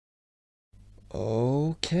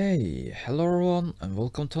Okay, hello everyone and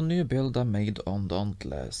welcome to a new build I made on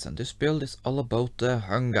Dauntless, and this build is all about the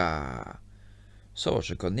hunger. So what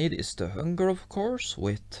you're gonna need is the hunger, of course,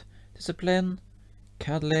 with discipline,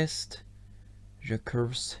 catalyst,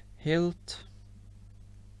 recurves hilt.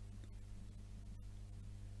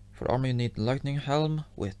 For armor you need lightning helm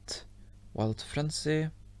with wild frenzy,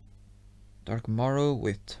 dark marrow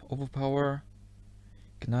with overpower,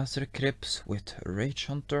 gnasser crypts with rage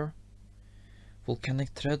hunter, volcanic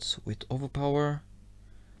threads with overpower,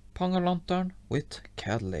 Panga Lantern with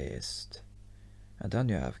Catalyst. And then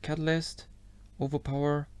you have Catalyst,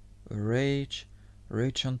 Overpower, Rage,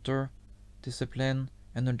 Rage Hunter, Discipline,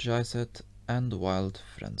 Energized, and Wild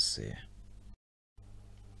Frenzy.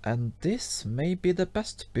 And this may be the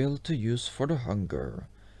best build to use for the hunger.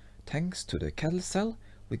 Thanks to the Catalyst cell,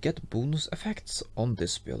 we get bonus effects on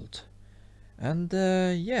this build. And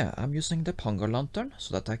yeah, I'm using the Panga Lantern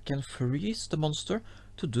so that I can freeze the monster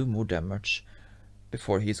to do more damage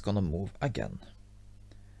before he's gonna move again.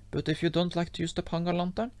 But if you don't like to use the Panga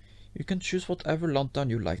Lantern, you can choose whatever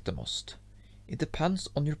lantern you like the most. It depends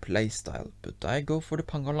on your playstyle, but I go for the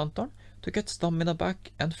Panga Lantern to get stamina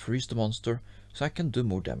back and freeze the monster so I can do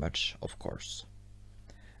more damage, of course.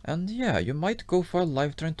 And yeah, you might go for a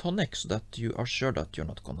life drain tonic so that you are sure that you're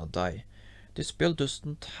not gonna die. This build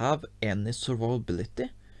doesn't have any survivability,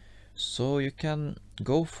 so you can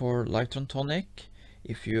go for life drain tonic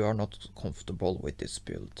if you are not comfortable with this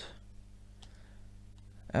build.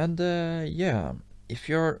 And yeah, if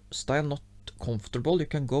your style not comfortable, you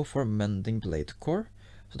can go for mending blade core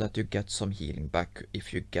so that you get some healing back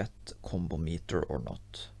if you get combo meter or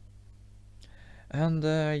not. And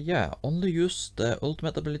yeah, only use the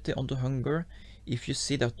ultimate ability on the hunger if you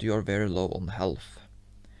see that you are very low on health.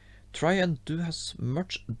 Try and do as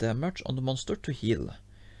much damage on the monster to heal.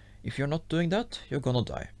 If you're not doing that, you're gonna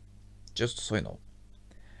die. Just so you know.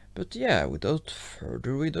 But yeah, without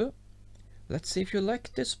further ado, let's see if you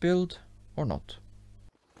like this build or not.